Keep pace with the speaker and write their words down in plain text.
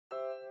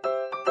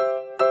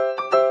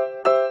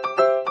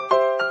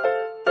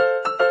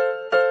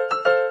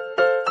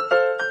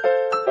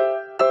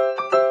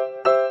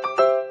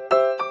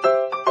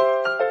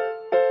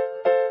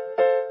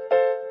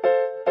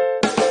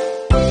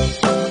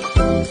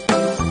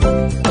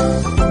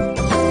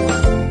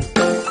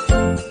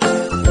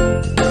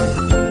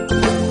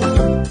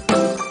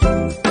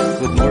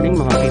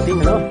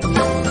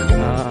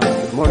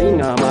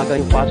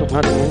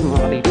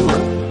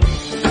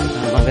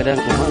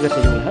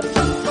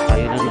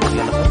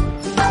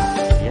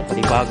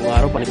panibagong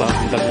araw,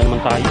 panibagong vlog na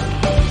naman tayo.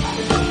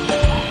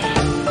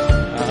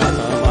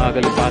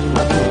 Magaling pasok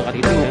natin mga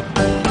katiting eh.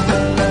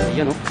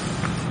 Ayan o,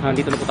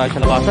 nandito na po tayo sa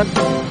labasan.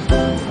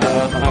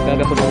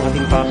 Nakagaga po ng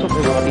ating pasok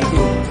eh, mga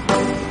katiting.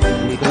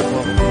 Nandito na po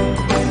ako.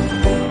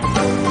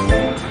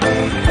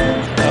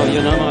 So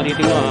yun na mga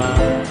katiting,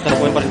 sa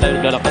lapuan pa rin tayo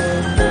naglalakad.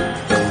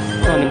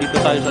 Nandito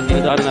tayo sa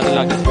dinidaanan natin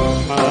lagi.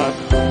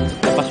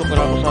 Napasok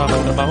na ako sa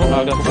aking trabaho,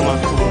 maaga ko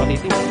pumasok mga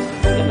katiting.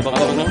 Ayan,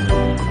 nabang-abang na.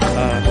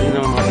 So yun na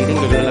mga katiting,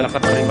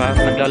 naglalakad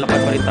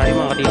pa rin tayo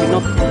mga katiting,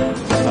 no?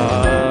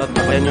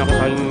 Tabayan niyo ako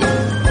sa aking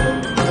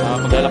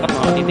paglalakad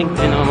mga katiting.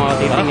 Ayan ang mga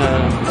katiting,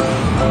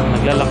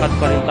 naglalakad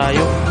pa rin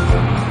tayo.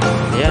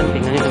 Ayan,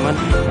 tingnan niyo naman.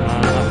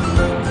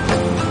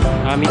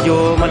 Medyo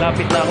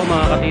malapit na ako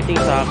mga katiting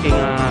sa aking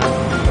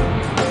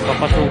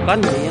papasukan.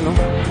 Ayan, no?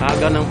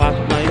 Aga ng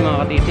pasok na yun mga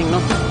katiting, no?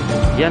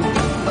 Ayan.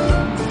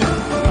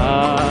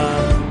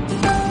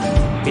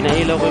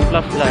 Pinailaw ko yung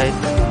flashlight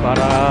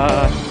para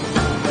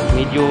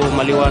medyo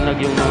maliwanag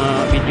yung mga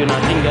video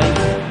natin, guys.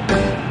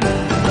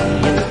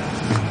 Ayan.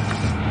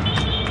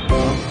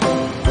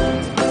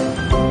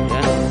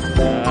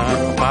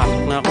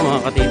 Papasok na ako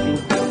mga katiting.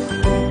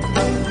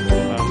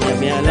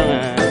 Maya-maya lang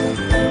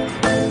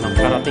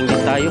makarating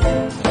din tayo.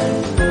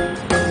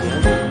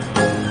 Ayan.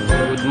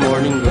 Good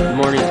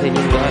morning sa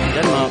inyong lahat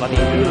dyan mga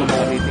katiting.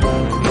 Nandito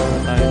na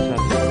tayo sa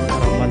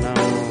harapan ng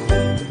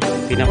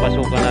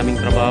pinapasukan naming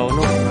trabaho,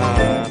 no?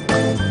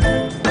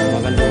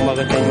 Magandang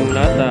umaga sa inyong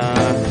lahat.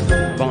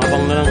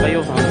 Abang-abang na lang kayo.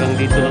 Hanggang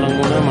dito na lang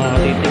muna mga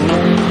katiting, no?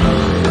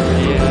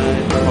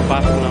 Ayan,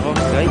 papasok na ako,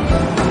 guys.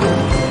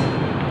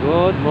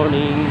 Good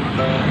morning.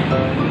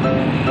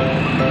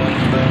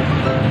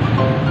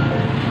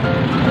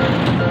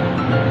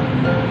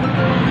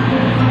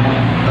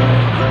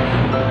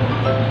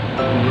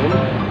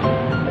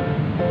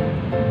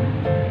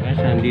 Guys,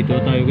 nandito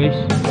na tayo, guys.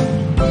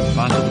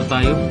 Pasok na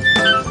tayo.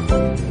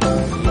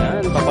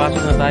 Ayan,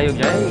 papasok na tayo,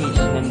 guys.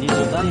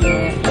 Nandito tayo.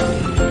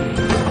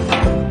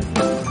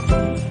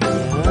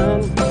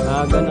 Ayan,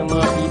 aga ng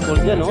mga people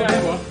dyan, no?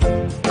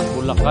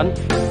 Bulacan.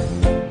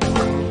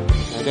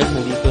 Ayan, guys,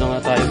 nandito na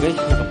nga tayo, guys.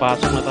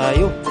 Nakapasok na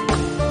tayo.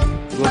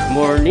 Good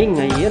morning.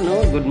 Ayan,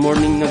 no? Good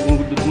morning na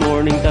good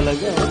morning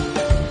talaga, no?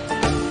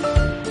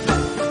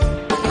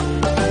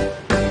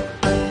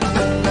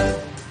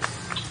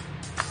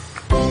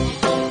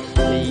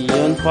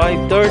 Ayan,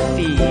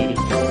 5:30.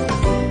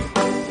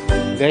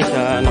 Guys,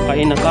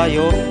 nakain na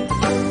tayo.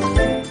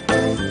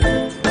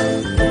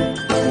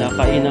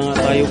 Nakain na nga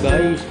tayo,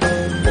 guys.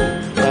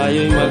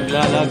 Tayo'y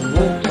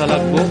maglalagbok sa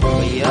lagbok.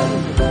 Ayan.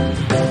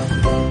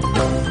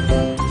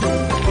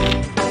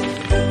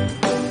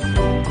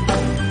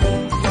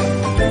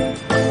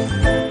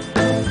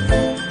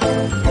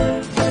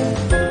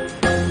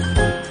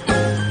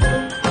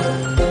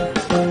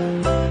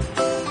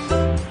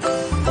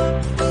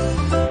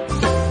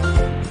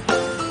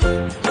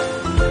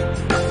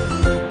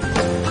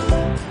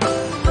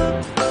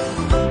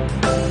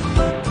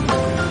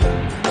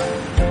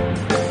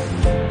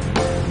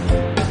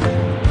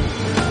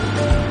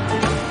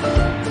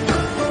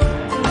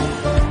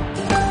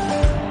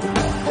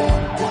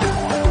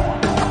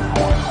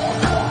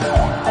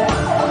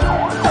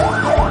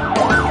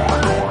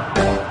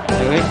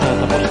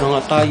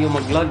 Tayo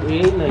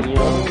mag-login.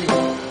 Ayan.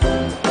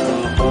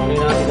 Kunin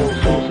natin ang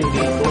susi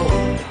dito.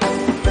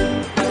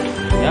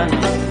 Ayan.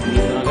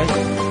 Dito na, guys.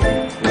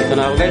 Dito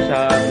na ako, guys,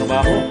 sa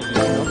trabaho.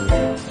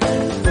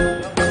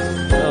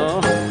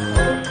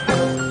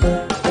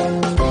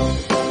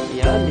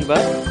 Ayan, diba?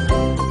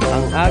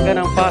 Ang aga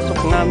ng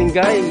pasok namin,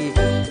 guys.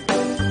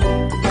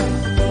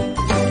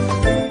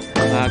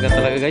 Ang aga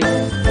talaga, guys.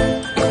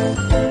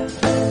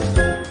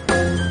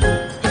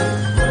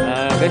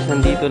 Guys,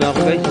 nandito na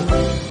ako, guys.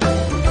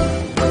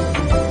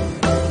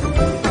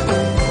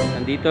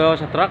 Dito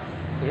sa truck.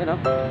 Ayan, o.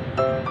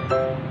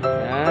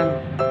 Ayan.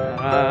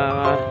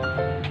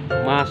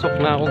 Masok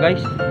na ako,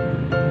 guys.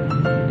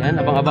 Ayan,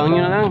 abang-abangan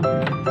nyo na lang.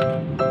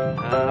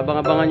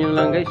 Abang-abangan nyo na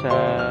lang, guys.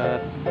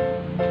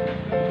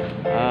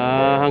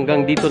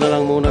 Hanggang dito na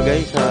lang muna,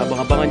 guys.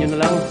 Abang-abangan nyo na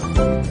lang.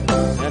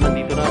 Ayan,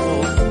 nandito na ako.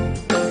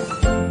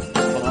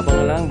 Abang-abang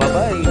na lang.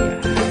 Bye-bye.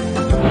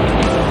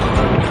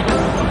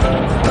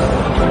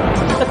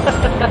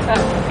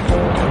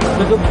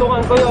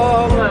 Dudugtungan ko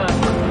yung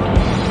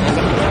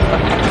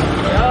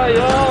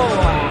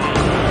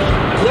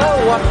Yo,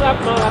 what's up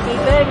mga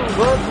katiting?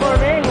 Good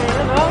morning,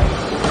 ayan o.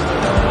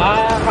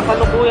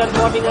 Kasalukuyan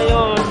po kami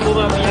ngayon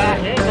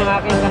bumabiyahe ng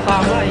aking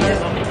kasama, ayan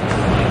o.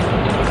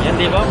 Yan,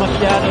 di ba?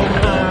 Masyadong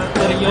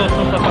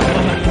seryoso sa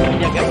pagmamalit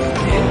niya, guys.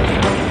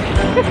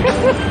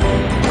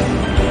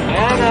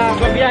 Ayan,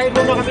 babiyahe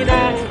muna kami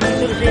ng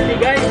Quezon City,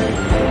 guys.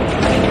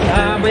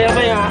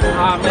 Maya-maya,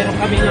 meron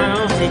kami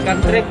second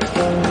trip,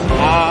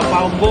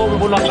 paombong,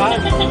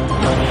 Bulacan.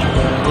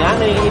 Yan,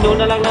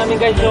 inuna lang namin,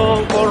 guys,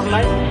 yung 4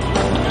 line.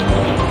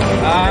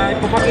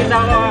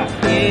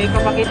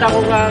 Ipapakita ko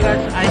nga,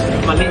 guys. Ay,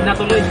 mali na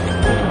tuloy.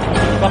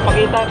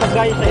 Ipapakita ko,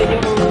 guys, sa inyo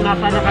kung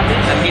nasa na kami.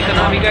 Nandito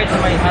na kami, guys, sa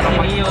may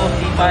Hatinio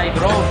C5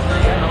 Road.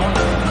 Ayan, o.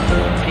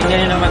 Tingnan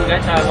nyo naman,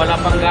 guys, wala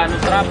pang gaano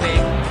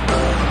traffic.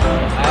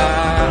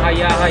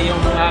 Hayahay yung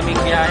aming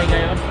biyahe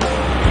ngayon.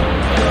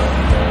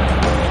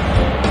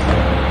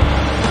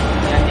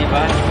 Yan,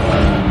 diba?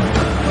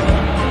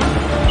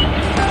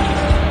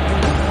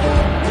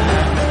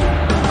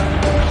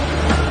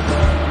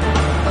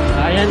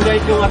 Ayan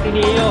guys yung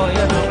Ateneo.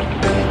 Ayan, oh.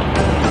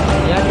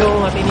 Ayan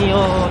yung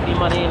Ateneo di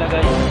Manila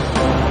guys.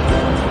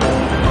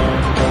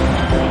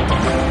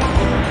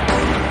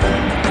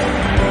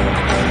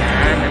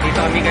 Ayan, nandito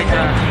kami guys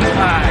sa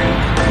Bulacan.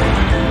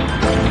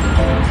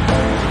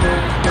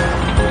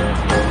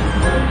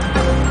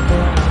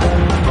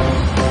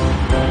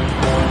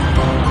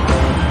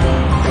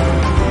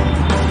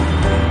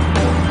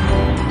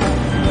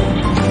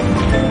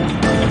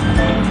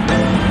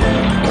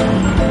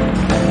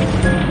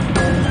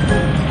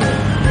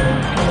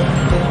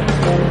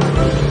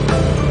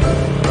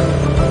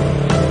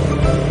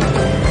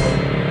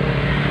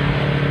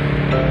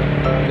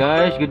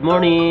 Guys, good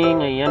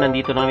morning. Ayan,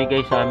 nandito na kami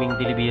guys sa aming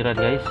delivery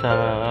guys, sa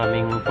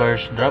aming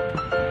first drop.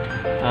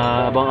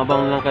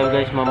 Abang-abang lang kayo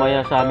guys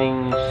mamaya sa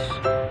aming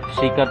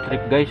sikat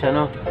trip guys,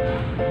 ano.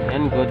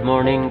 Ayan, good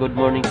morning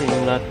sa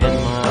inyong lahat yan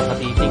mga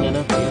katiting,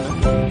 ano. Ayan,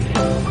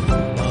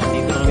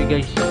 dito na kami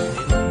guys.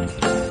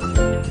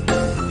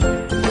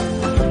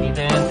 Dito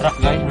yung truck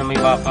guys na may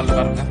bakal na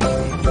karga.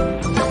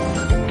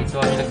 Dito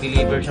kami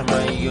nag-deliver sa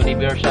may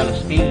Universal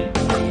Steel.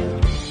 Ayan,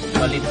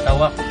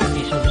 Balintawak,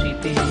 Quezon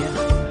City. Ayan.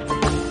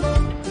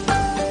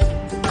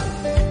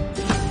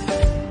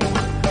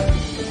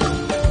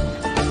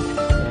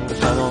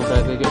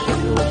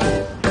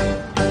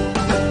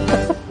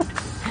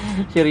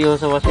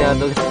 Seryoso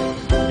masyado.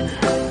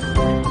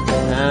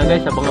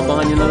 Guys,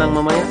 abang-abangan nyo na lang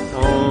mamaya.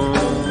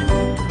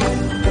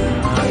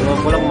 Iwan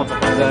ko lang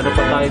makapag-ano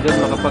pa tayo doon,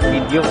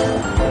 makapag-video.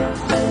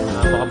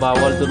 Baka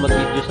bawal doon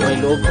mag-video sa may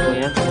loob. So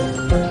yan,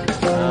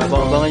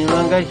 abang-abangan nyo na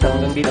lang guys.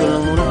 Hanggang dito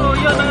lang muna. So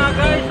yun na nga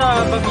guys,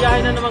 babiyahe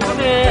na naman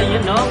kami.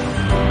 Ayan, no?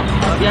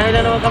 Babiyahe na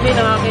naman kami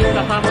ng aking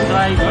kasamang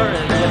driver.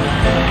 Ayan.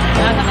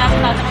 Nakatapos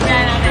natin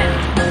babiyahe natin.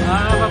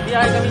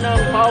 Babiyahe kami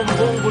ng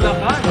Paombong,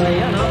 Bulacan.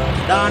 Ayan, no?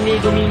 Dani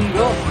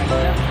Domingo.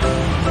 Ayan.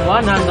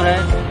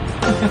 100.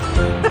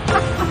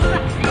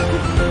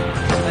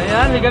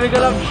 Ayan, may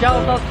love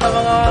shoutout sa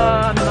mga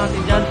ano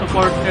natin dyan,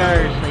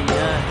 supporters.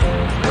 Ayan.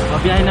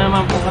 Babiyahe na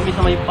naman po kami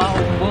sa may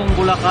Paombong,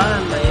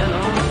 Bulacan. Ayan,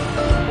 no?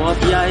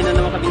 Bumabiyahe na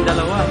naman kaming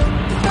dalawa.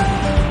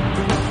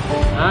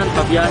 Ayan,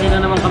 pabiyahe na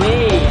naman kami.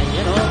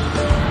 Ayan, no?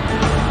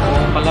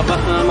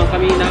 Palabas na naman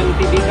kami ng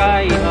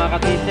Tibikay, mga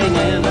katising.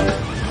 Ayan, no?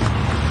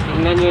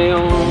 Tingnan nyo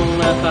yung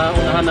nasa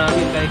unahan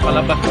namin, kaya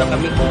palabas na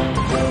kami.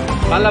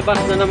 Palabas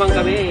na naman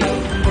kami.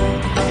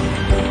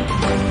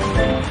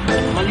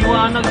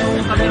 Maliwanag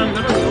yung kamerang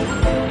gano'n, yung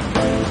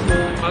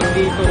pag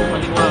dito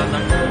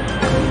maliwanag.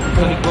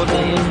 Sa likod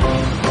na yun.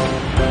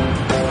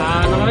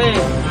 Ano kami?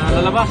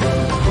 Lalabas.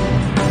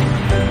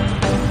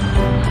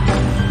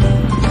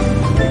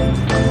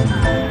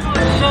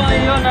 So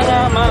ayun na nga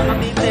mga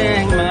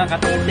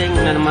katiting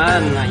na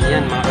naman.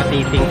 Ayan, mga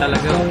katiting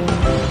talaga.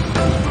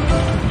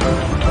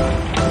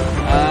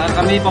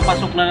 Kami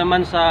papasok na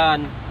naman sa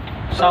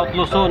South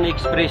Luzon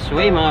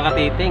Expressway, mga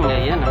katiting.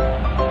 Ayan, oh.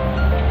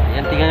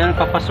 Ayan, tingnan nyo,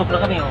 papasok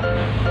na kami, oh.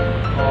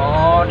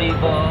 Oh,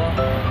 diba?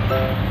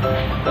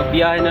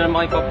 Babiyahe na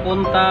naman kayo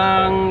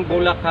papuntang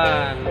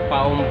Bulacan,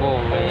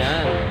 Paombong.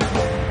 Ayan.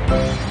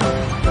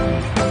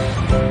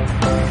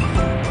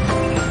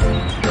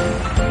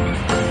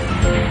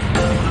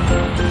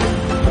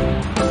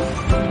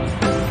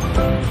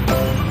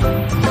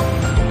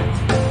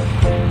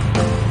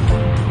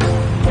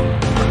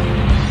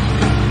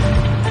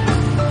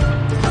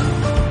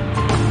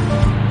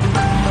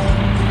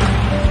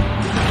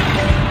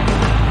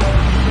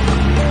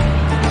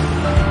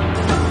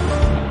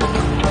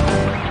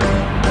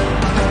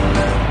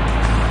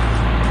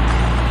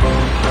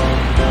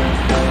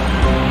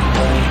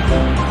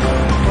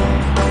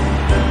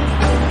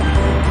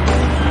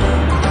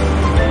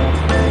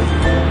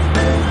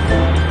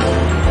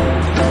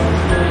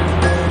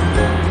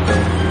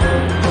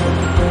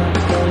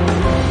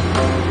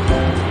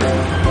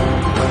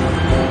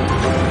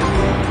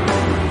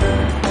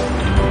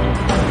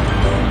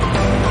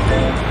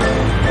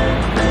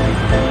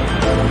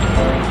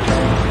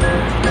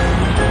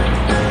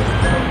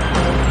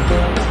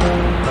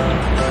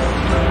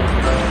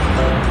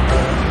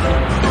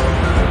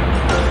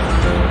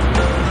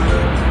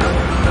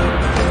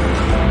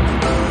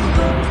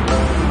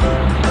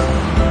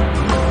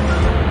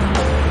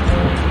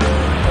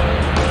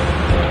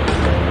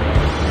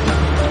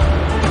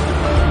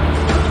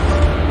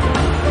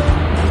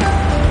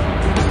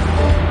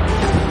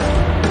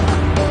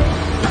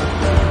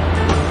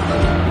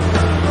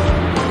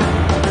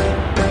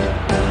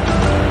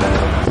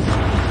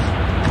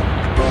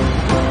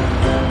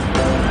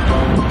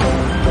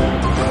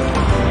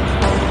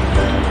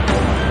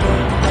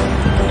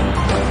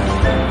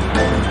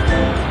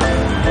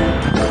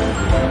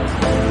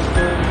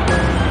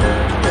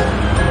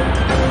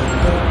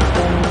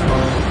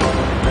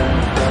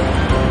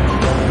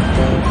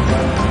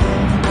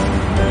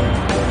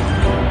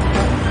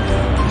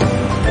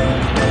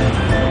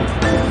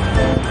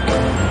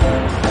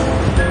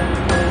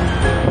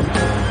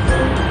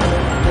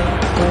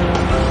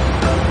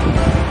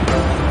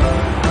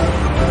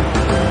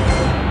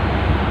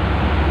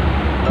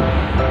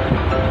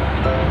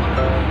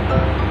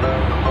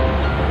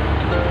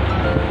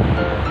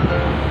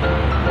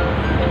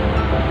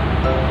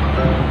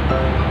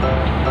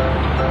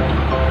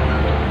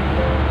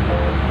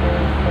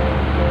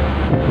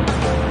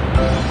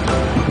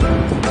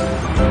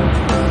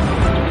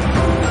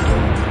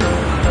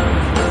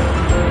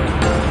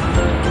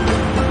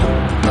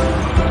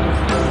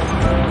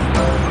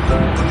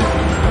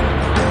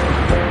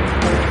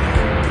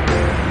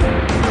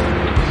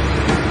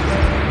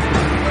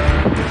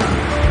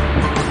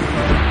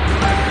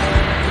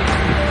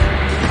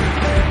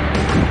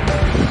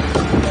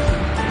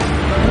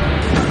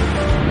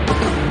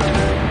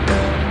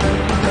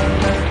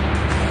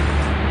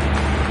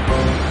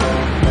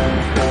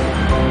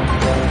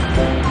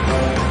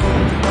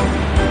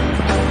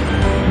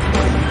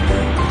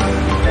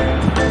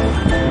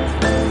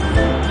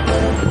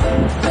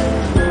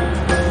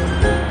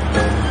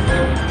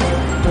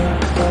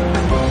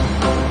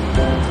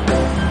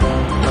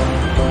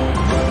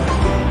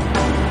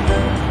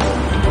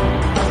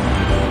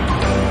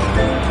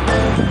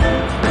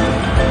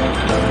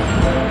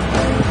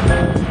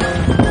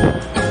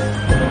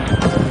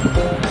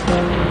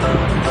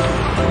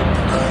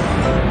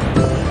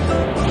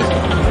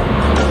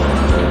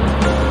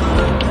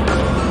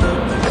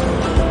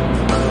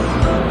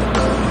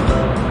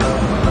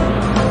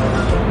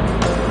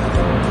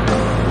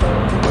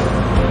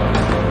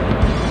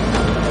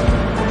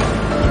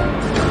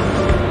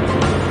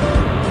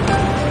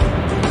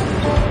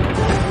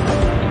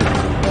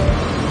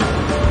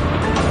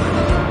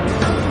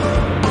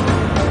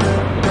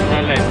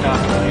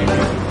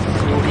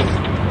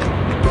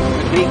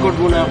 record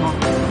muna ako.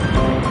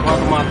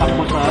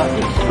 Tumatakbo sa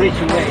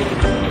expressway.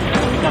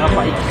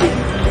 Nakapaiksi.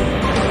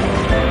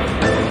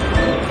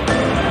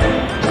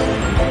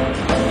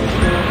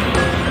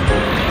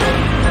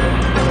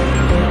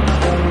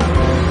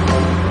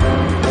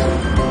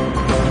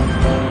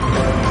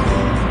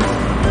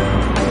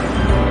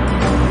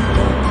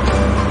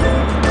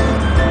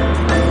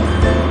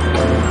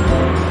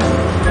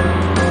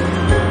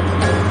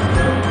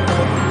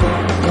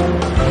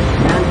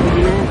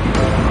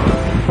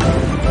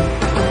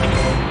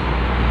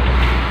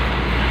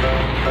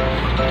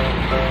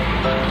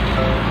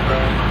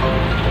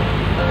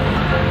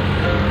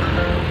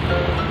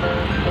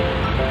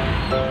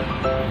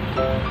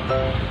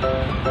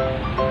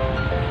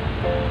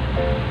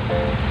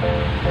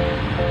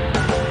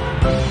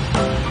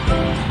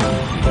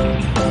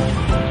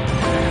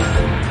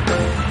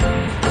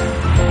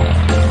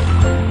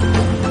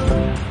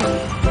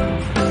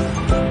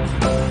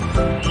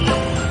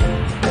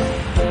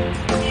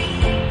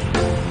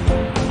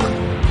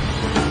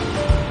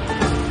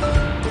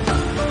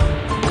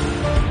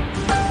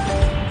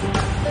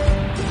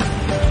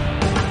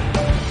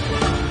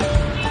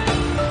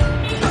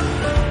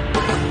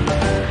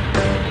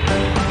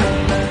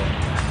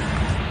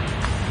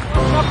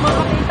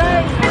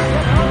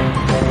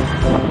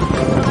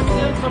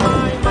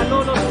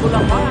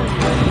 Bulacan.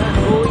 Ayan,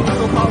 going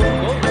to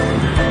paombong.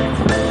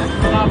 Ayan,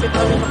 malapit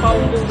kami sa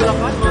paombong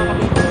Bulacan, mga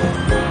kapitbahay.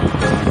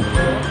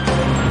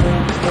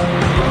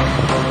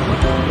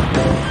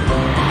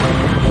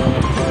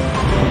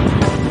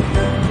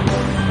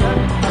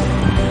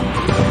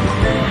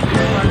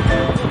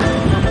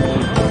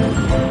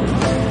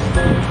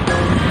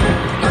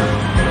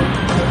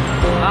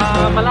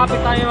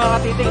 Malapit tayo mga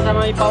katiting sa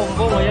may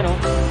paombong. Ayan o.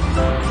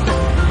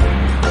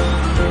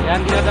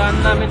 Ayan, dinadaan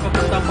namin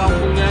papuntang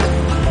paombong yan.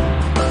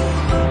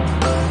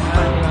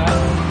 Ayan, diba?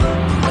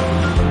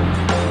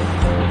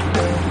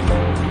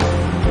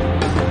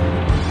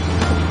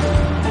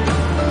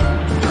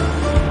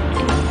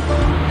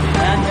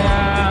 Ayan, kaya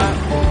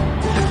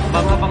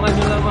abang-abangan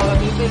nyo lang mga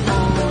katiting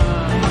kung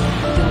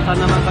saan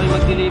naman kami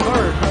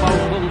mag-deliver sa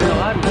paombong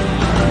Bulacan.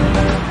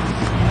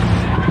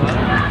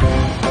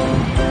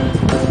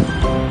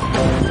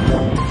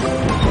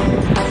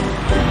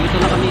 Dito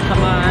na kami sa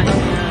mga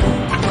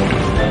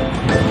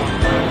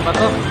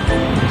bato.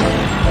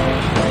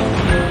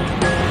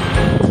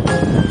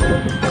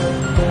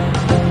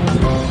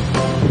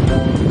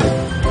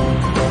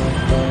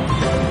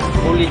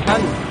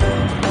 Bulihan.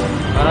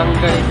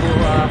 Barangay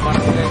Bulihan.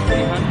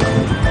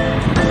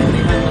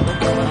 Bulihan na to.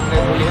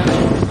 Barangay Bulihan.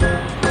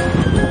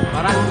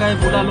 Barangay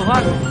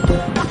Bulaluhan.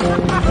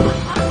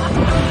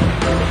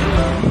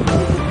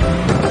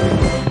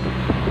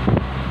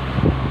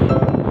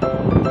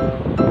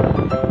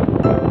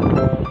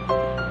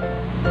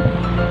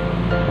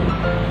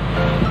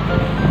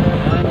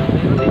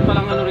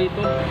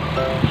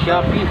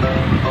 Shopee.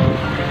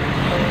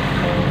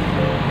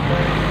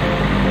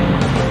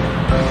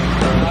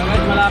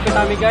 Guys, malapit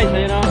kami guys,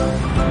 ayun o.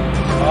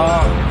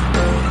 Oh.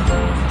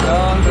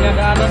 Yung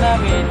dinadaanan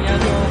namin,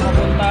 yan yung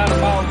papuntang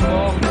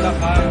paombong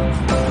Bulacan.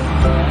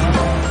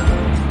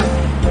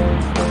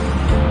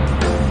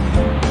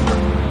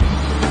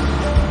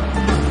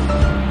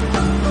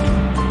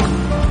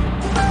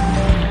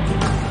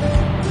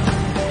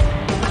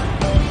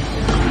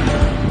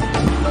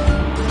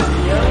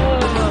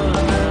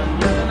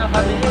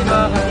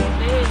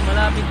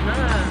 Malapit na.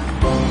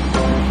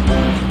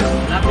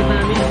 Malapit na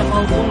namin sa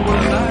paombong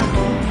Bulacan.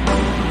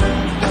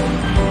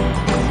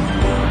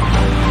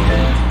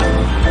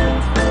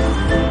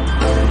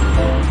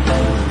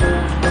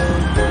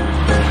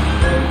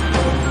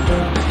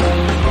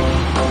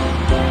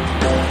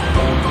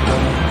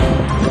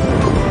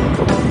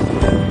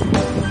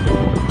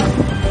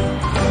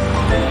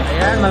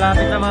 Ayan,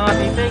 malapit na mga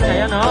titing.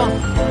 Ayan o.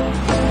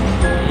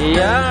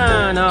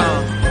 Ayan o.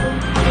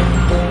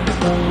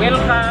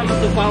 Welcome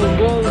to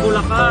paombong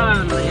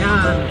Bulacan.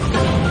 Ayan.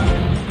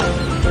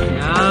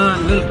 Ayan,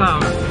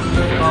 welcome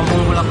to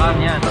paombong Bulacan.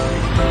 Yan.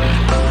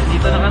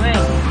 Nandito na kami.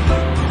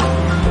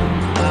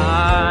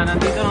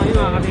 Nandito na kami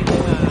mga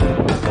katiting.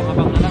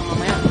 Kamabang na lang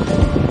mamaya.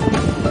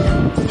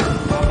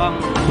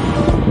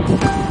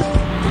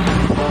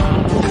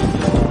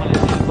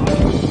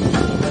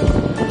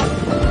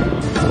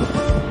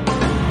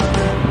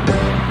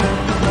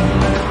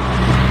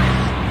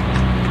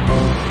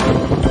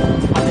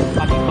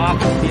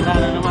 Habang sila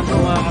na naman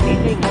itong mga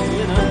katiting.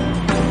 Yun o.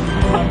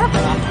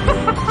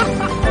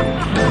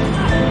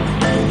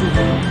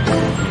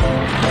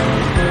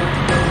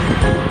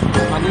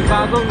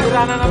 Panibagong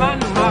bira na naman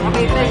mga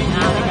katiting.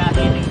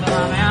 Katiting na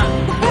mamaya.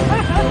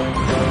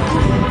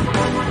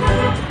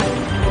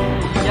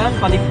 Yan,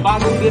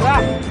 panibagong bira.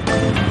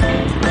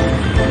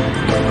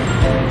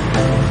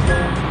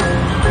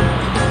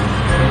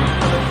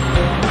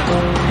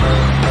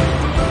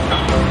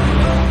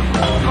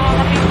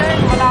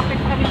 Malapit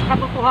kami sa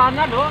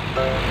katotohanan, no?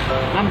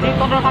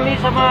 Nandito na kami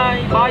sa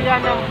may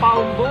bayan ng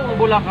Paombong,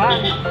 Bulacan.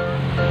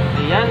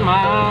 Ayan,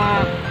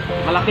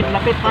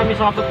 malapit-lapit kami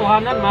sa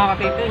katotohanan mga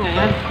katiting.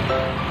 Ayan.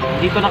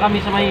 Dito na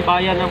kami sa may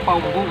bayan ng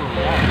Paombong.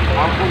 Ayan.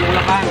 Paombong,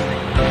 Bulacan.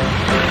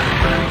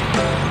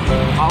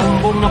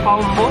 Paombong na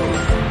paombong.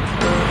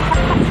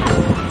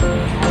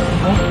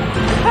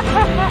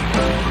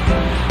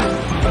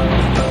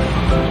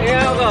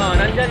 Kaya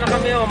nandyan na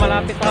kami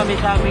malapit na kami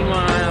sa aming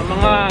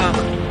mga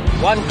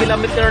 1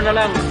 kilometer na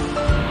lang.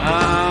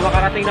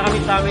 Makarating na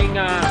kami sa aming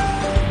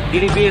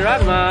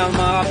deliveran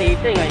mga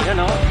katiting.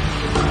 Ayan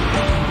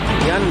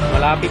Yan,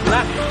 malapit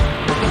na.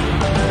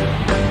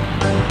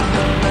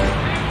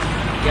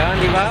 Yan,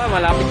 di ba?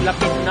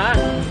 Malapit-lapit na.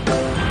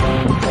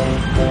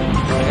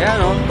 Ayan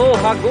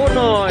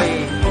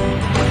Tuhagunoy.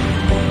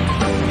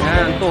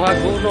 Yan,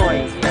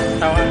 Tuhagunoy.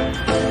 Yan,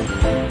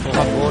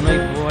 Tuhagunoy,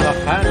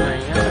 Bulacan.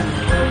 Ayan.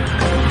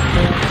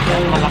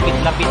 Yan,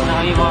 malapit-lapit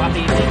na kami mga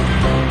katiting.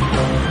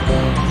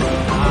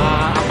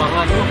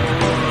 Abangan nyo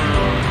kung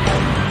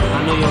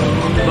ano yung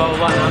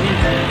gawa namin.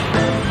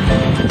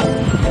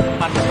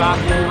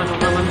 Panibagong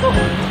naman to.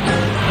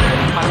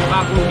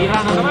 Panibagong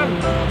bira na naman.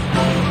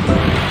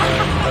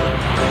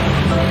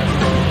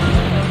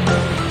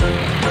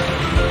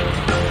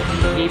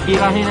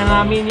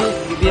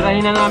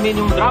 Bibirahin na namin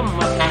yung drum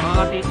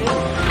mga titin. 10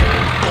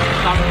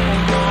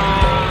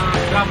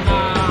 drum na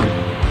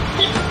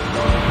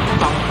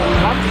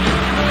 10 drum.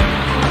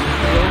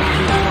 Yung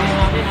bibirahin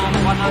natin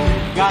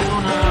 100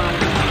 gallon na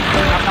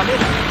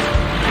katalit.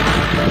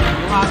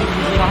 Yung aming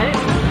bibirahin.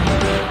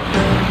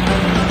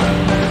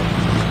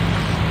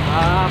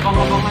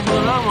 Abangan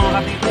nyo lang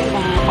mga katitin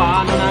kung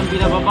paano na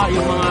binababa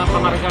yung mga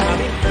pangarga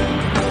namin.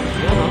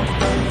 Yan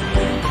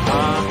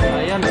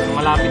ayan,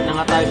 malapit na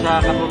nga tayo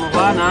sa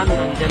katunubanan.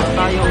 Nandiyan na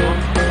tayo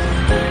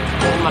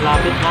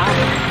malapit na.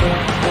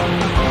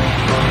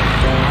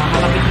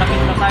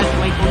 Malapit-lapit na tayo sa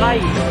may tulay.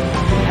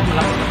 Ayan,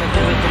 malapit na tayo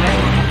sa may tulay.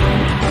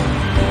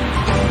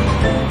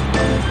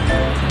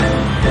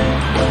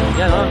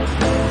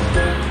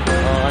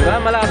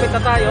 Yan malapit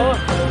na tayo.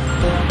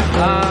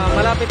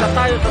 Malapit na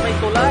tayo sa may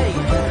tulay.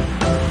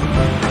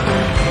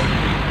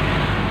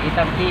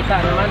 Kitang-kita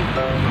naman.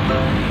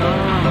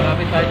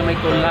 Malapit tayo sa may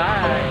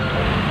tulay.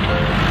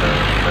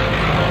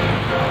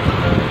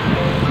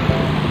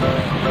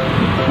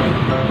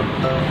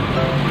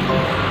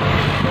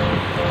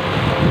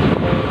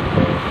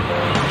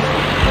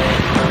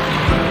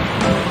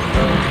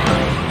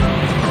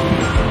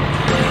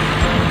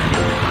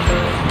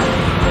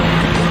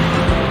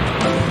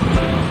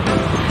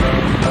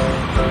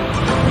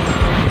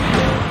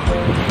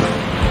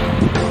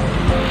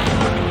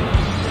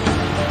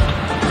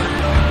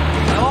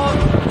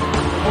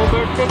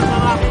 Overtake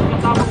ng aking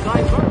kasama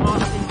driver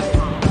mga katingin.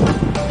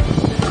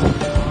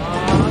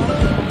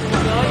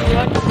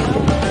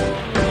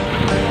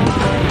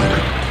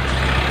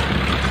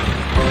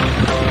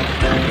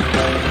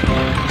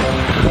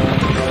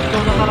 Ito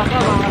na talaga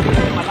mga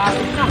katingin.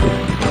 Malapit na.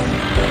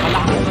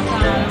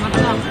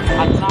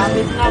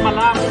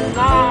 Malapit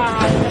na.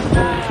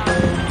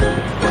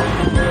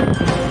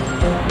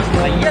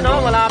 Ayan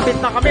malapit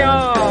na kami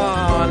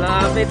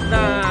malapit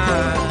na.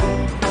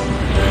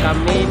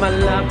 Kami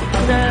malapit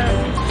na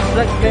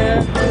sa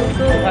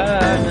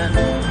katotohanan.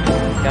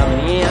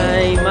 Kami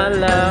ay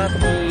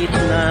malapit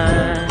na.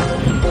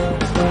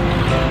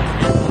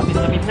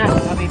 Malapit na,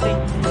 katiting.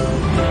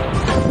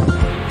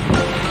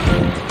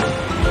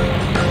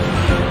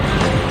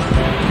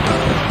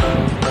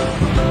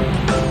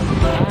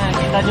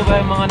 Kita nyo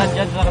ba yung mga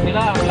nandyan sa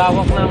kabila? Ang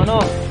lawak ng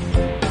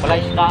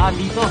palaisdaan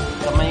dito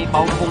sa may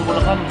Paombong,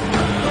 Bulacan.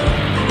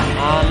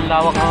 Ang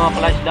lawak ng mga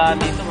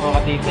palaisdaan dito mga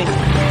katiting.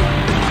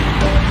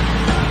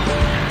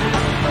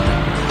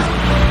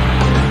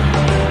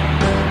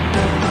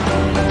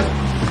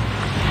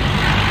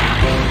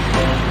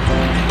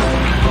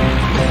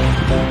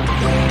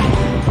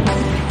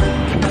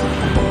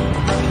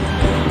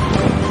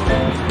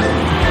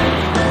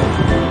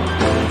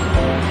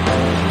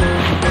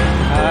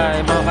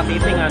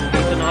 Katitingan,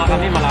 dito na nga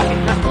kami, malapit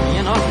na.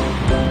 Ayan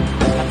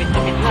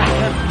lapit-lapit na.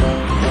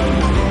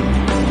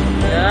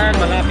 Ayan,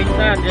 malapit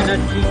na. Diyan na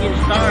Chicken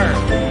Star.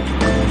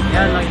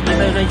 Ayan,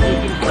 nakikita yun na yung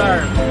Chicken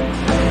Star.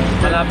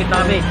 Malapit na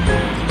kami.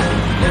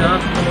 Ayan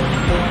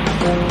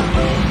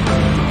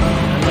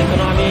nandito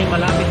na kami,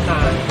 malapit na.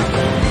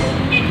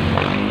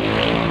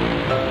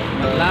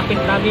 Malapit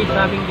kami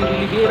sa aming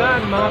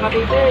dinilibiran mga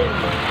katiting.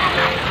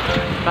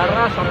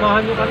 Tara,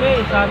 samahan nyo kami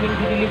sa aming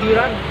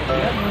dinilibiran.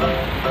 Ayan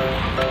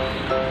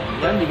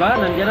Yan, di ba?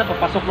 Nandiyan na,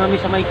 papasok namin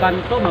sa may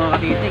kanto, mga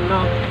katiting,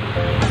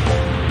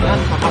 Yan,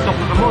 papasok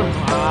na kamo.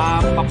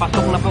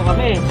 Papasok na po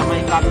kami sa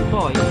may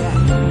kanto. Yan.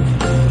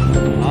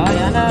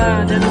 Yan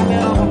na, dyan kami,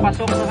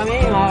 papasok na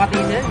kami, mga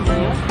katiting.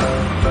 Yan.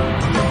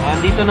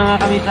 Andito na nga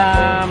kami sa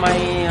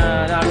may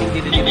aming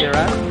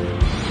dideliveran.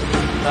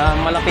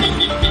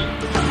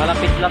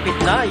 Malapit-lapit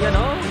na, yan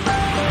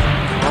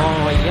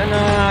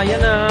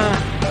yan na.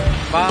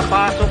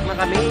 Papasok na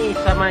kami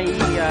sa may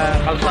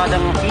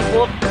kalsadang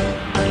Kipot.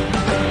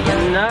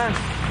 Yan na.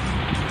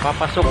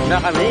 Papasok na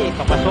kami.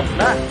 Papasok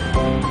na.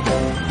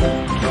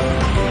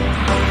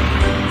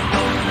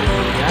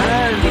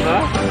 Yan, di ba?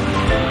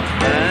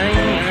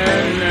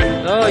 Yan.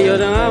 yun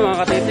na nga mga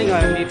katiting,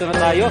 dito na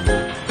tayo.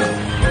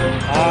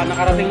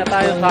 Nakarating na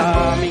tayo sa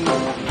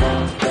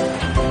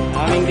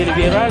aming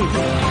deliveran.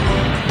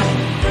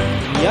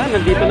 Yan,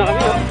 nandito na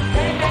kami.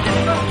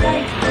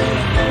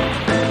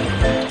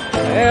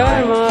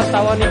 Ayun, mga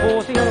tawa ni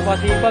Busing,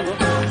 pasipag.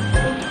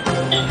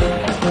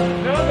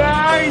 Hello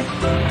guys!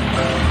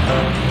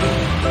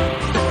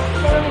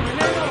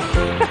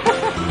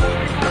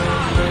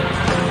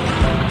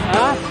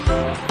 Ha?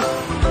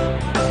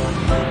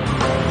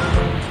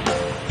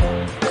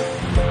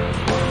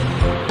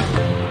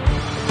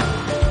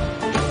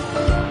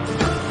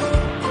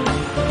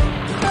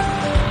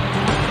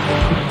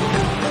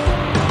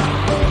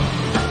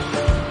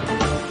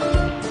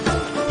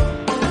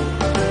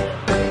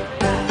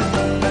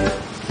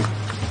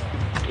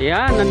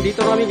 Yan,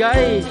 nandito kami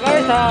guys.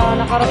 Guys,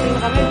 nakarating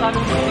na kami sa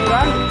aming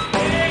deliveran.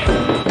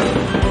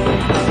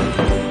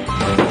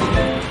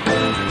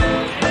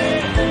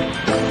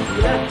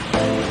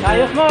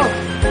 Ayos mo!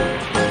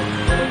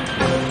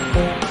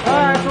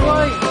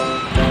 Tuloy!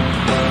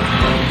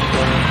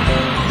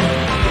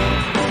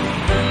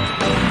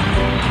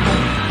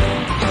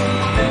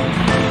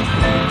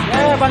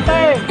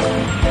 Bantay!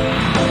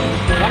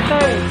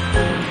 Bantay!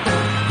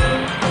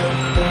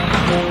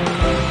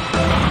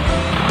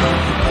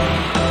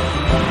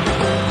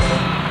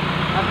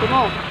 Nanti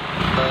mo!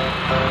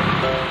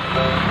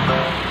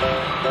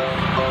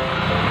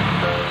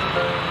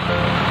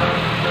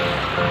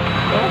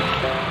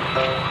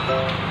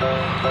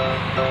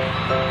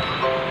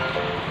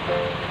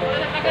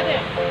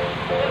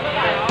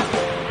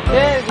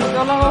 Dito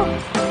lang ako.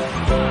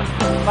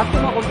 Bakit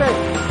mo kumpe?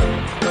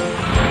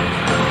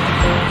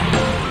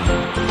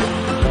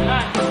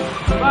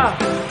 Ba?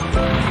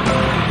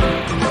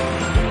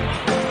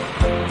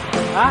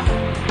 Ha?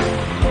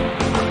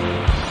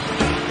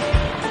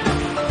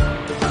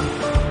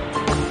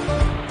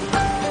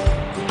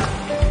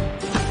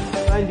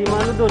 Hindi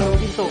maano doon,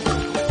 yung pinto.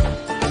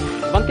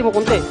 Banti mo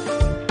kunti.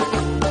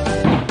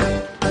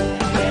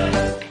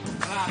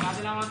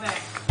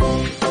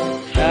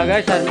 Kaya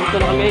guys, dito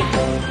na kami.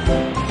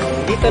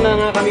 Dito na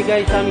nga kami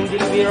guys sa aming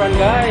deliveran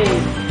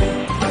guys.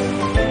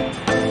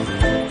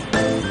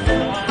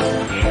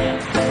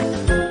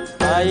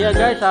 Ayan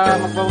guys,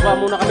 magbababa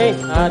muna kami.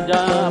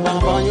 Diyan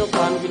abang-abangan nyo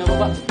paano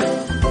binababa.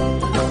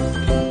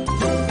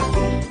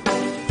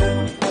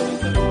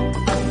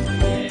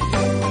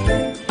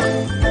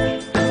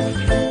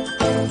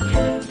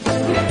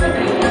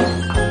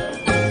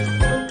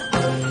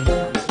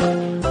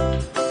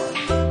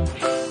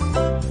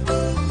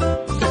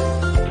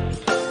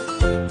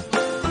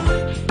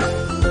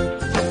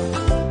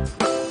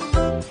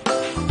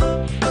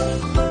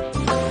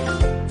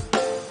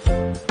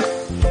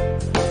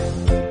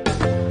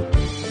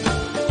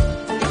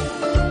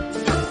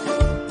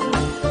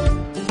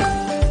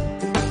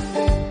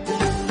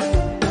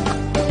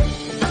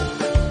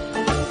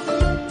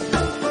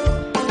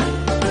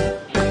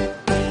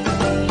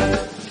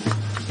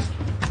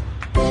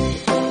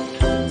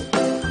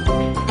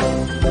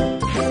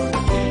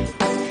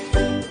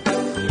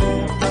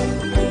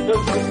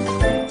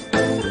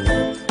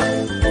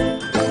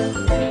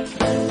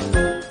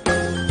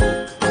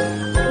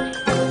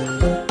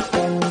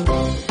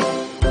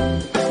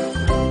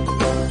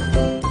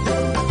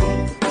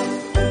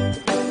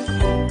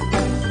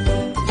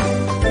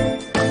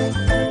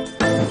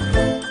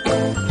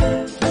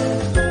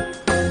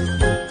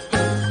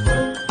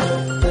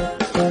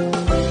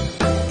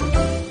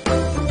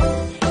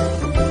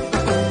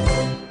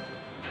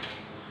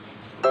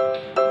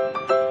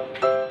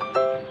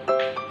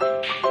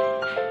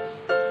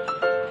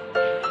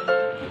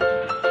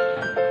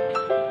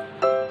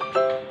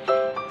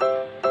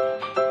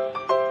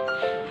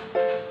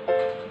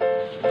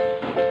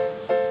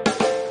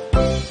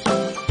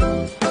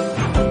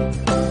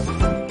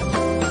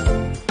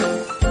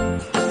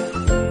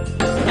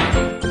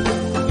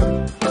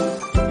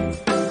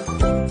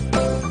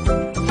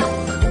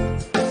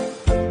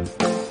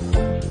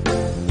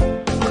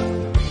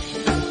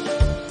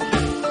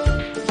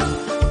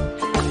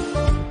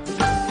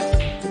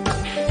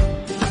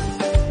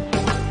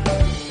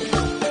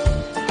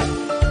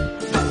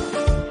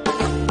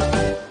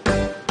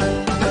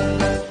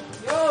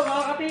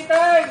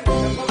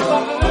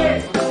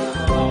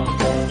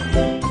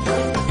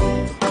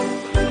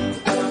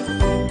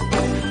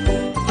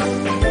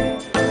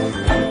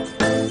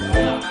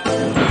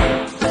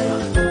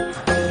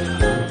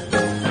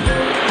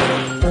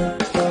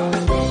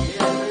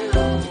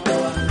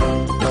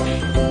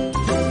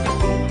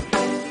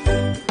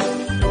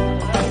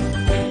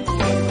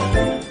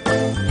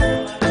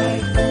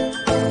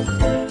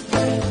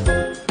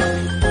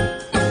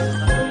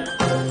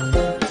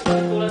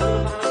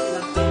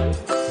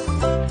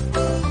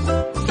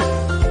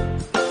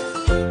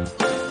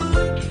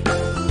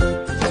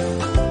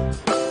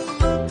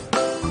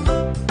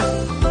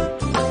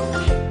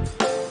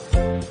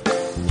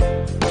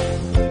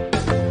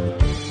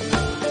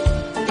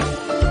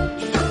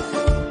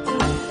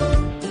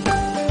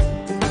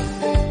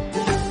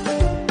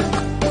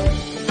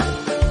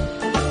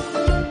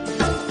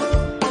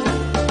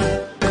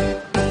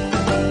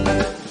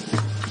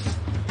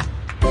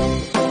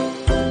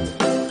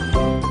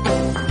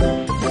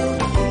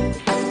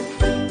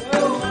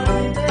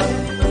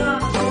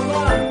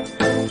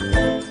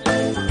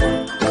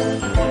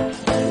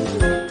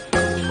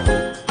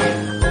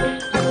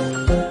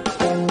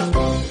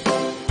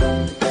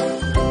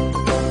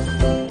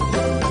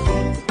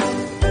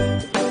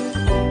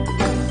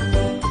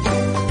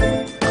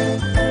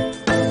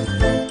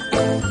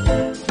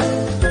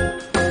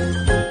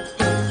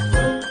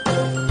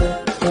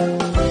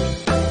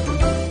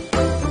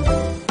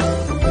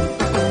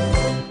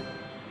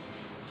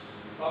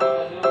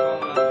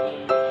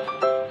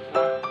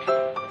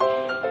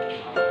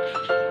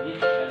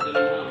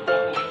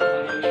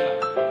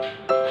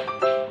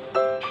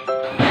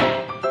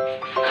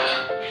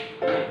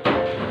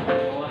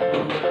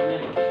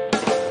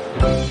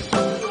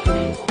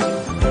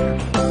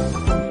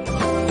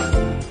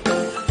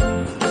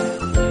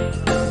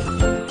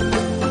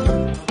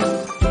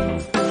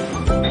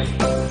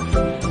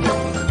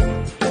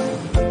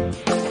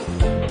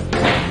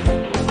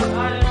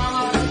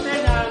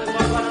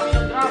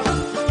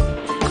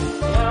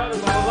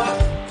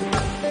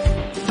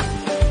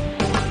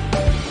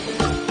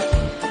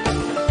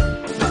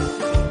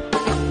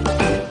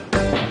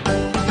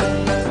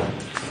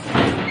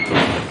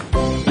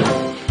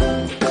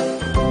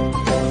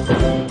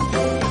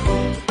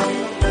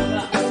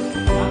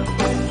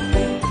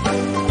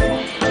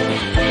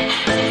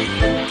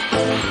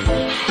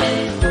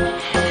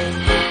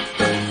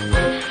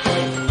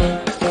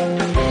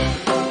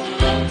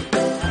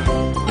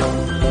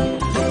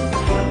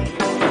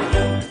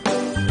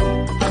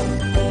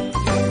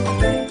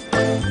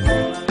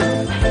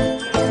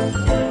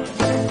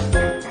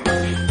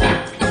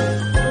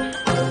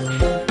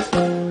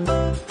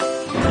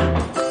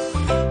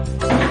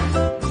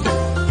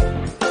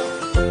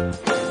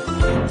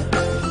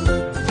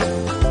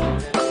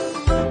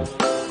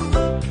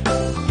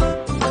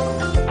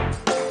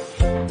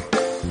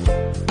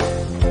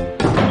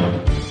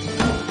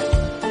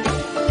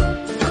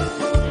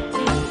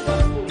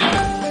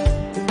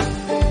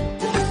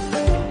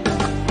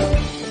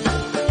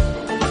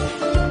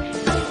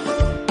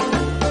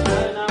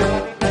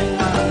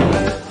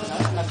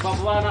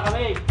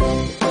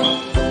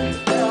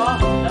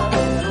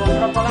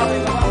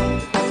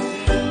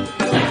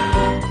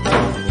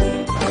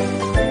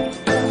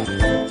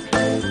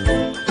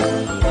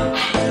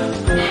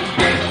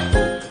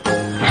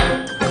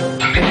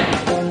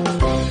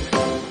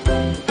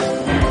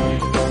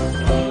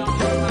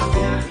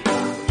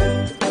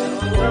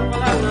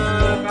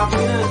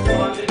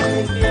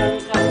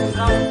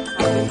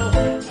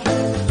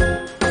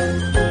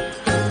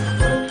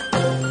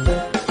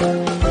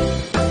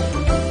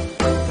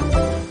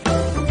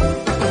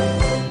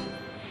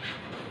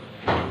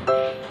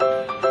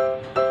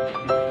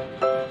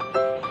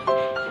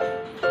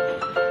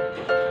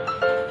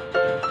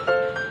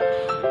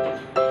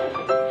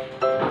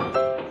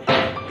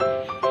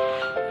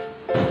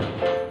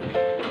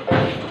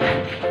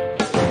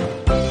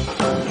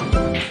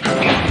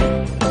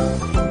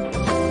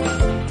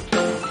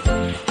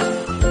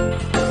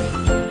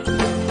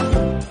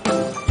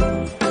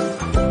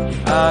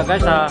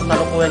 guys, sa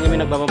salukuyan kami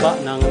nagbababa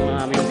ng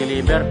aming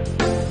deliver.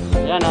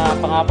 Yan,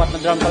 pang-apat na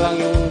drum pa lang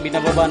yung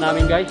binababa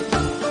namin guys.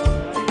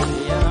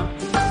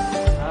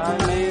 Ayan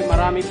may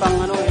marami pang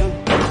ano yun.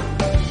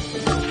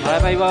 Marami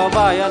pa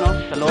ibababa, ayan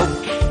sa loob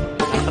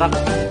ng truck.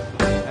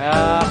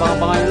 Kaya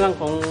abangan nyo lang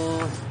kung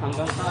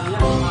hanggang saan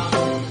yan.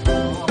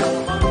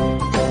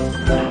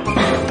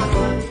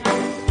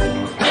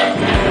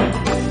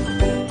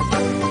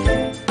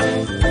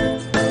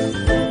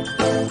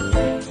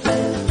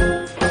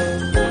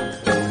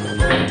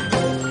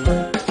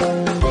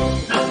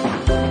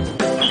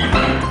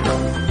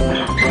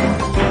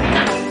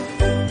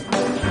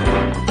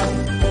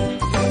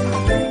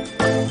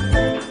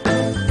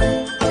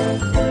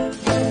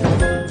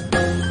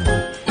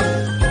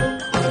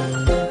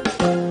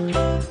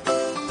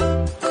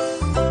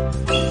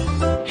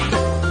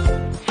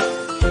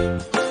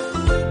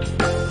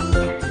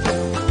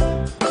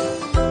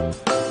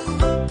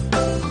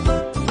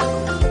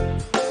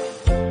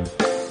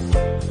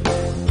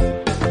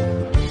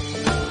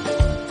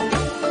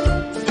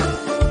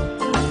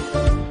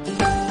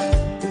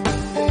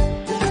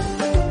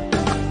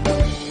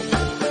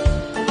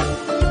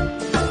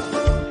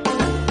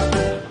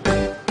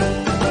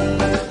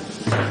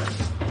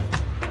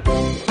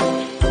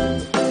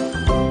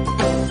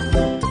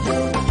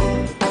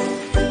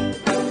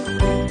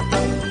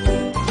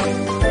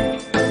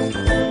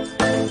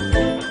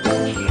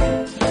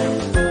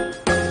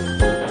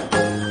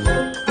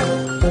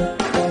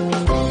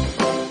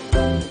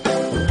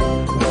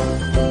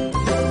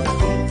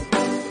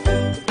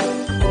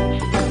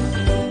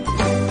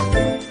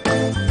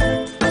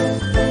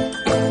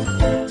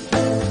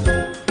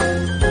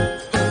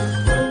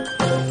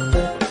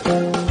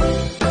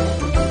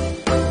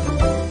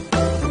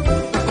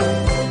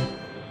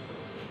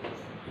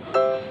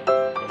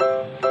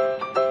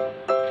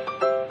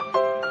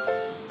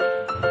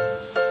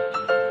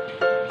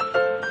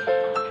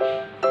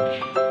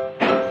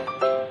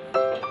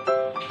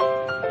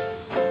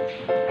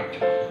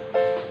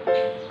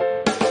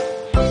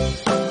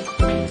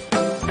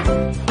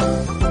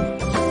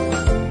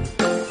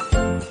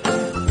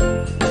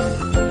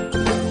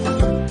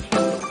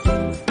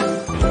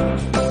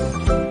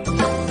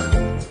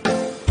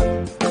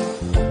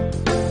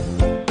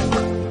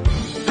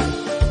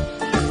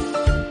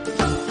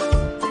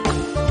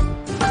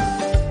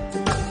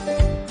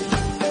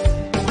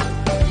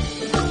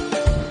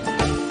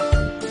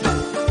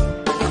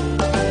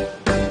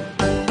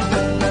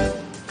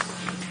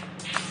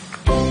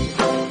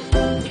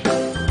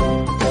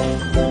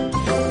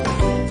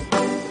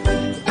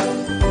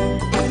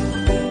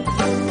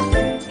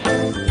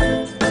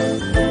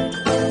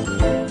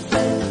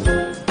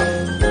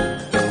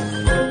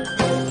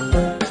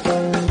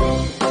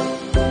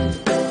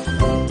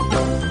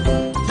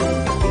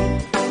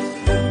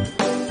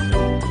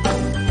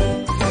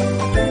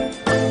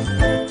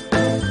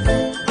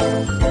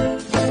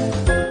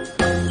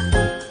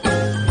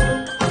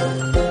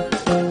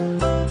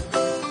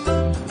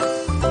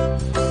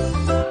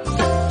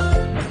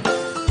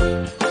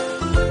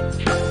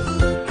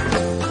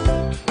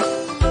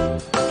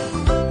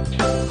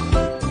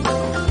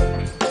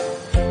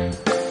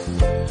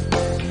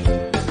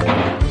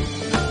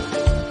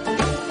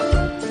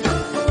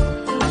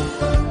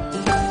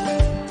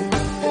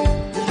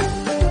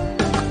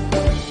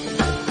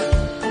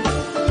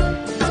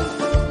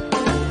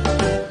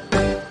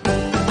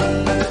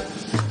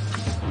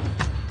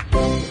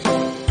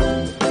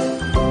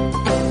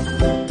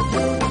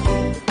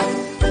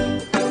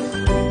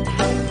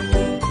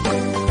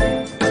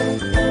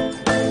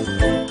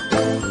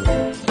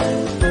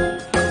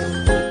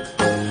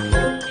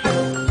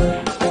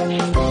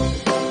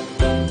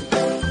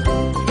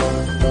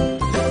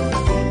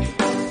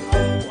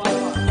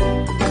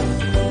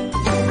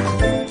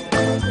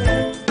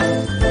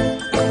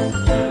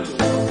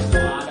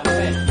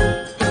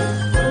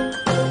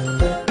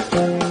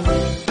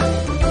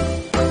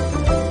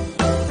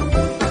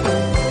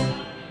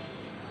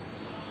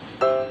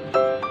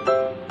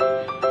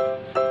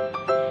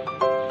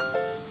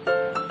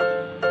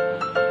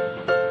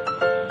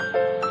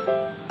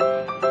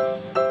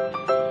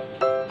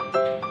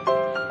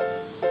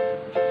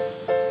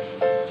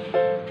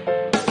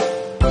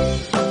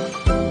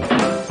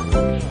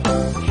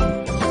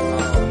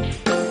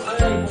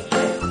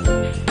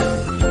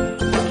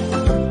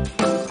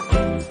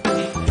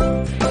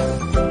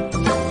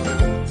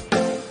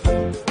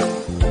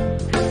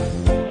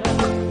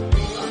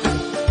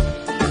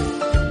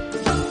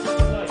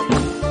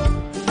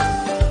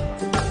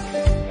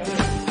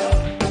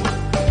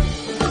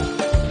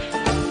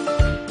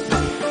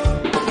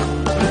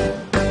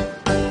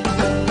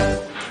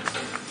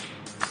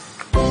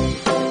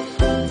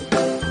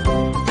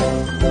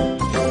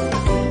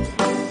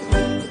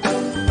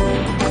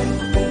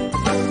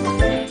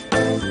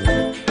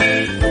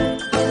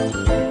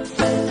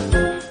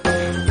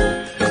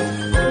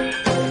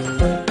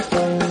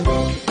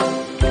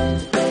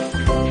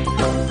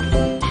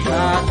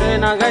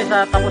 na guys,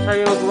 tapos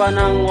tayo gawa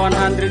ng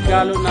 100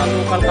 gallon na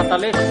local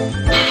catalyst.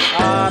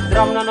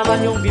 Drum na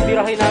naman yung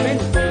bibirahin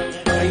namin.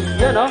 Ay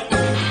Yan, oh.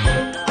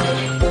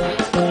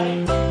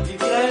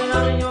 Bibirahin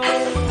namin yung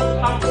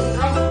sampung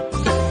drum.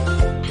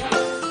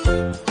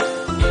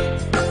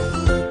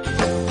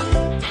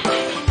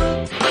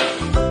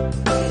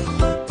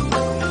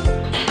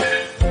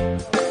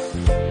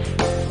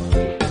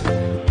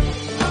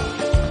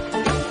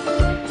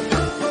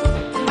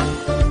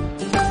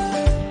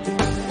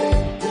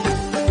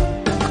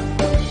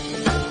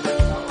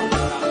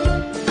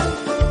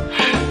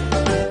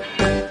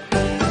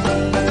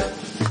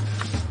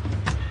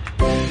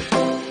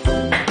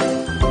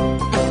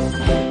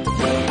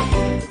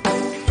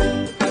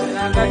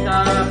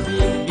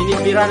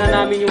 Binibira na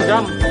namin yung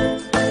drum.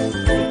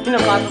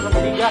 Pinapasok sa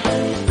bigas.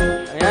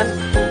 Ayan.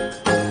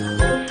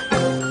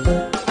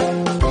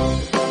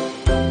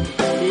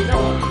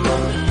 Linaw.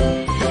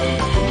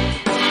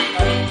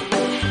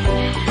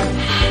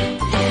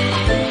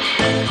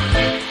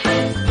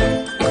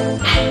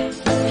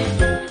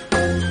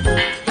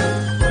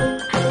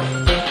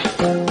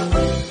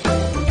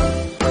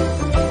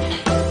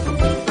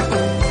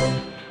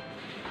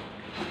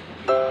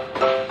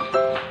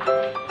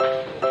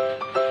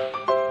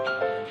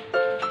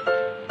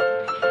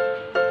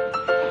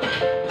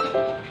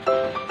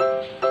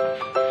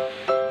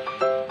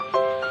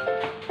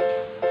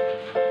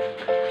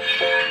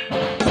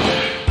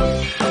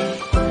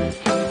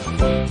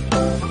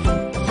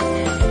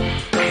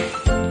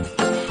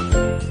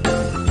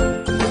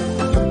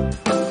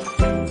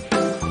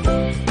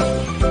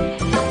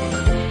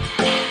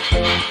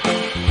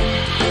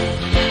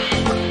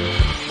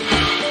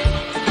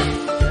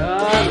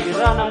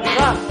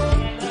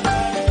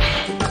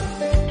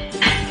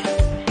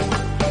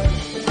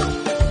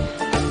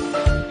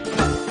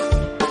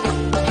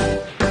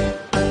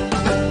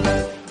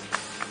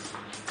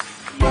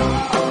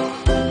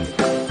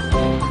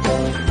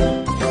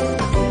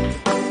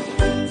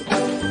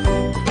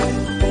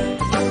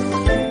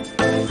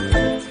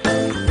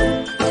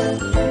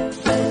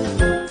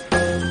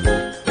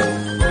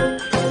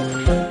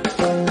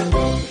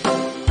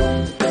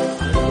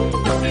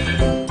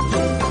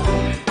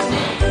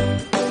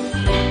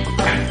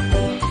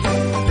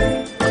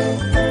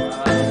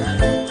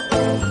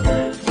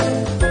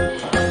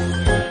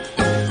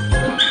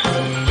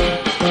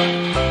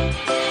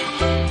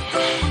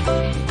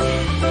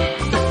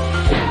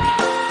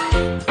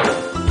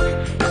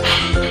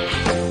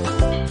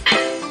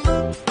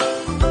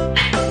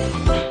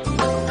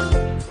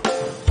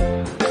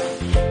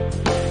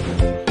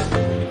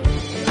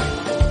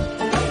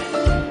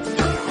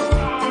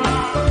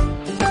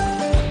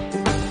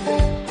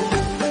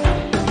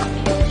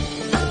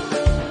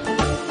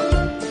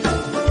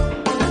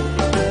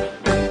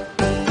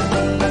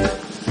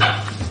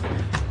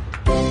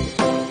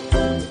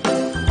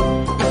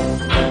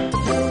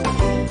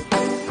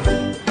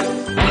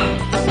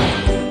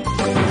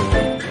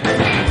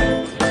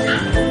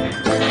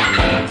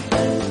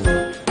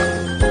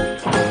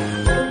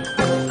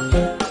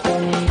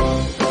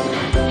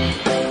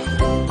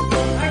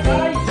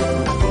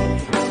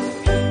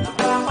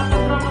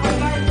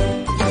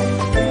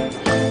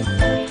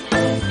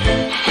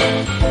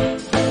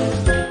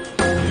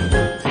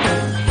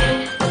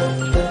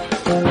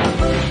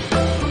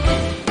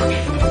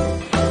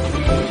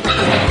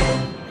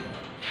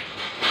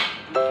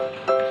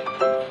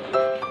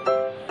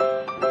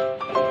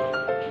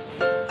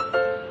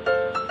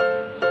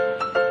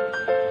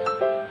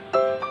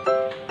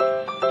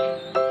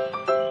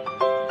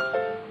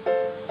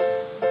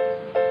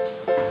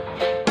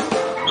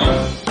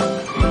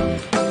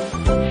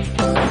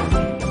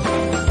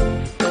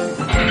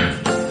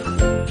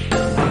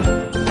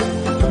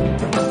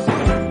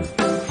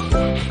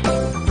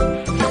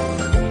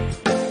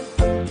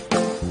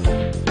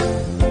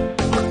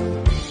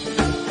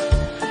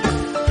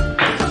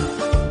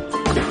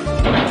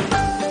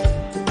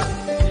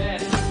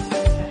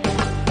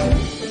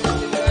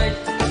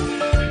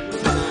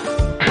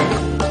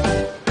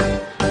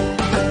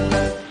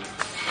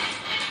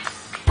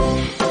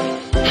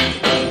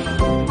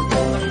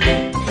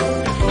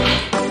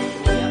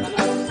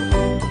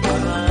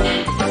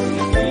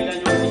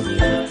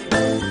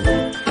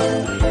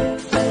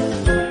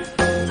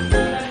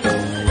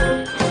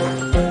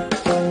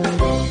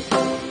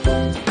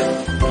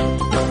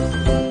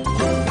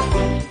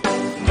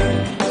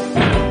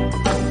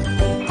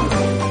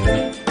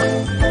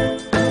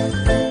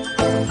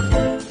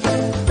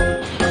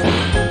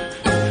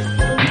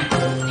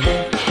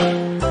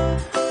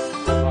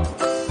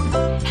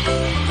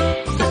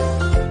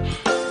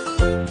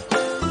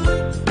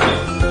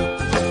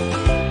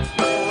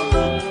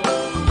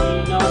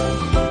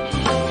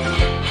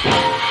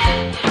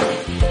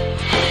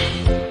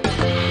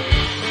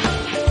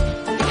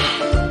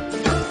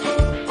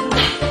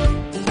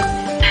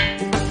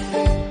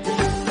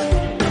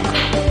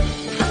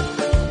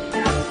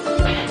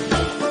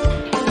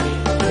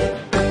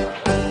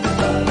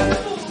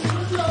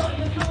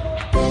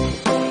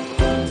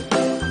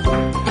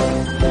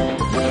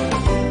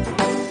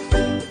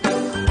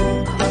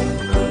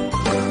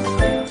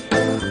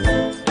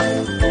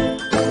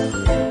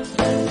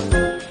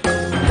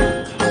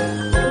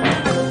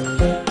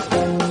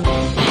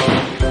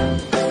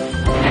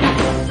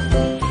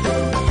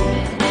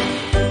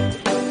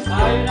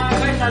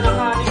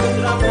 naka-anim na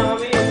drum na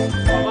kami.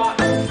 Baba.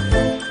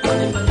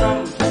 6 na drum.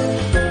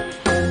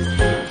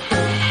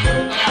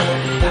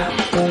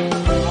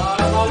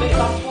 Bali,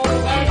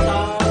 10 guys.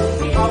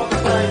 Ang hawak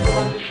sa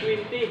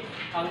 220.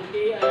 Ang T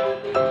ay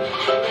 220.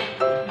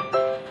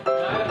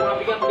 Dahil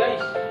mabigat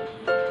guys.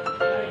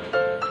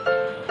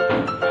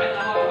 Kahit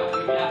ako,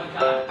 magbibilang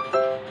sa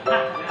guys,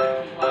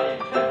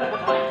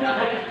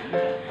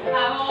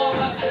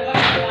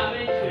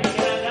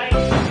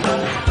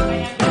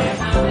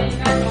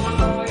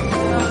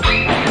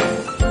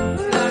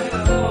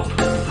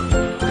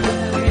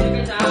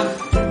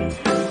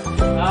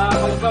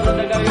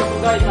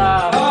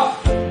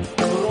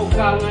 turog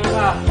ka nga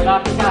ka,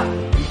 dati ka.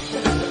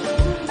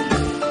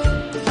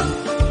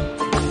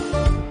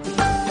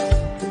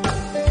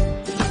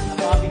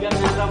 Napakabigat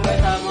ng drum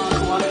guys, mga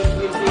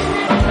 220.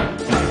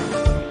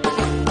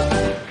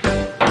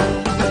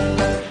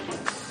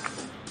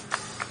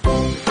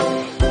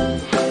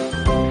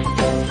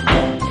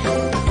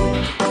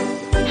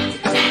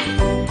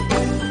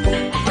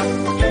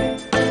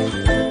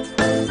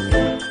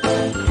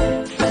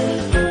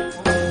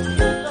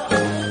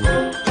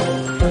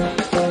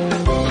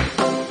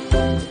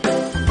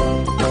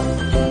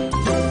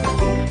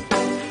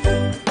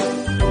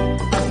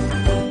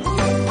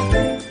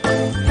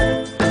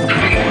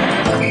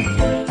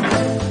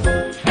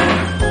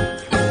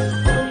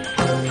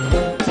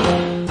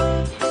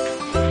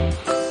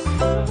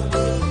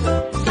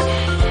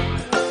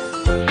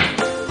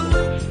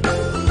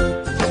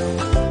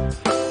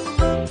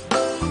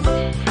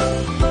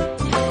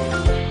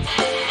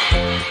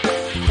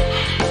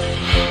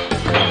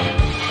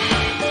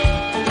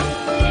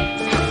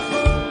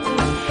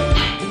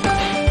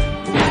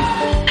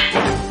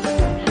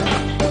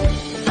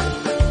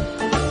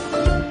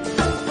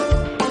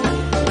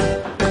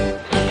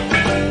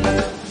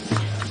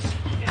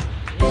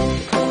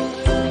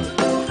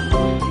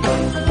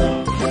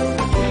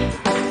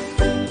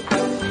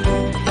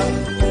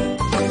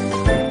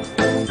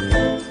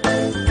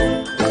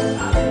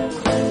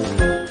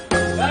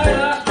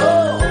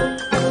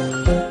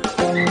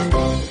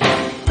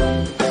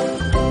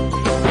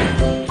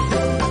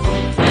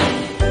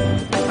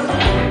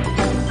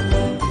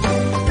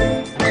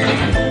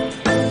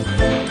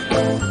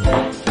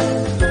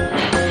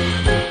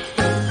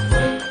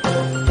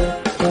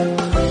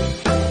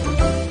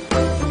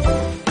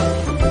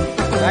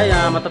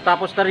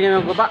 Matatapos na rin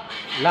yung baba.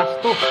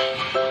 Last 2.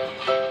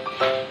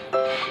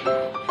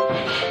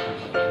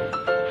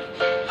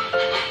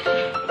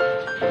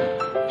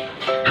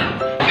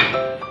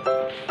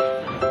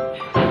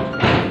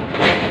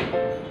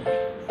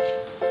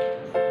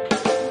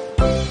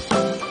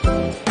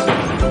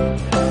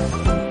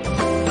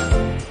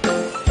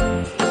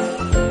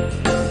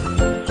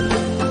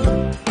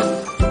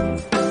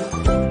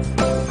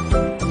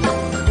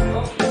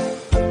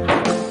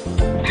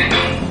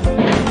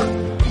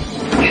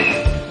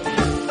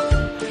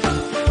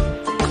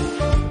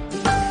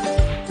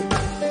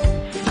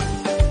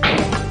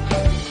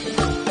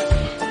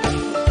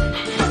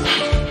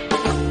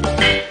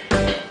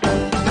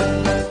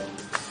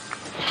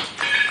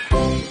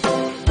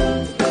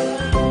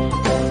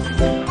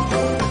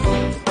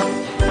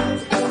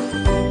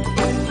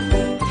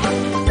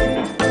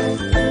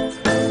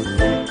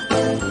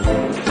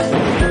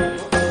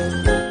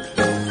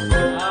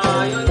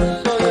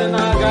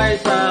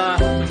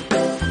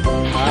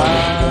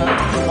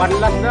 One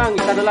last lang,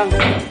 isa na lang.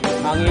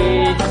 Ang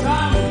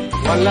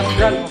one last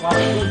run,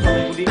 papapos sa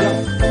may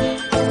budigang.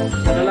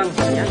 Isa na lang,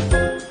 yan.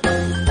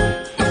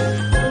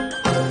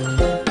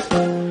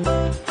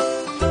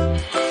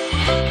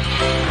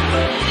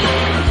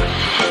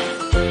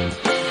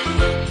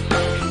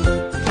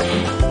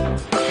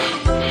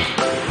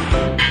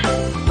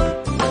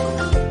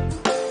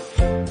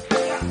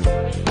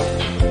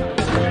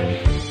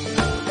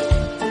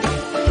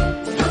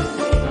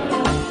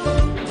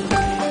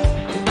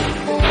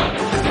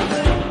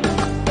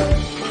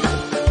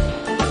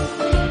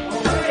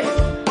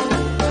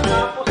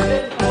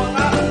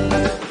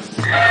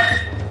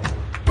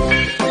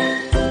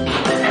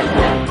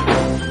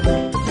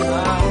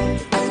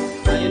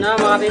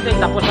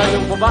 Titik, tapos na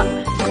yung baba.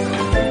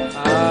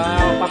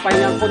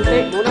 Papahinga ng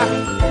punti muna.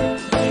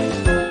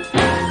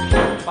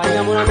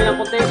 Pahinga muna namin ng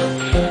punti.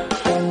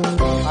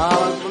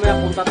 Mamaya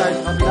punta tayo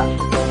sa kabila.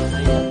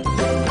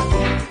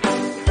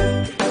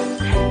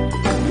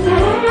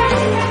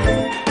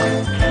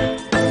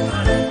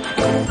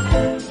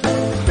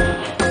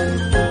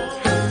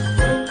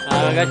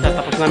 Guys,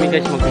 tapos namin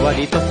guys magbaba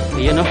dito.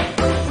 Ayan o.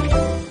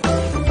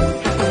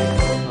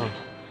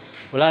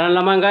 Wala nang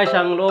laman guys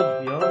ang loob.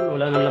 Yun,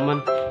 wala nang laman.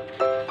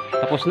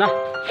 Tapos na.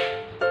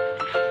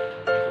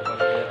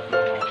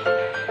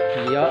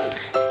 Yan.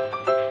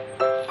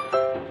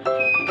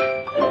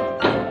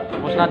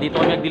 Tapos na. Dito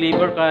kami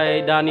nag-deliver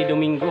kay Danny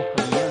Domingo.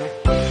 Ayan.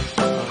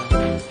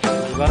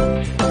 Diba?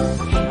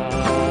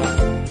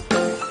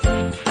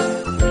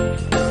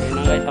 Ayun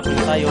na guys. Tapos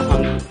na tayo.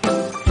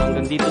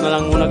 Hanggang dito na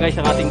lang muna guys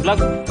ang ating vlog.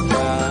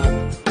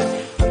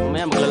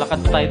 Mamaya maglalakad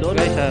tayo doon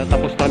guys.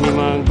 Tapos kami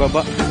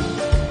magbaba.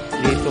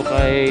 dito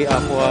kay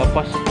Apo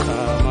Apas.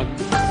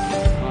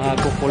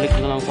 Magkukulik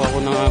na lang po ako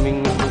ng aming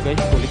guys,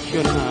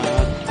 koleksyon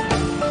at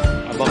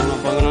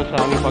abang-abang na sa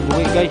aming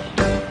pag-uwi guys.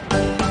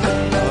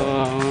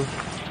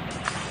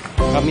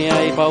 Kami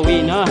ay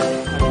pauwi na.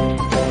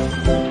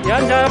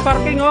 Yan, sa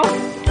parking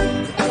oh.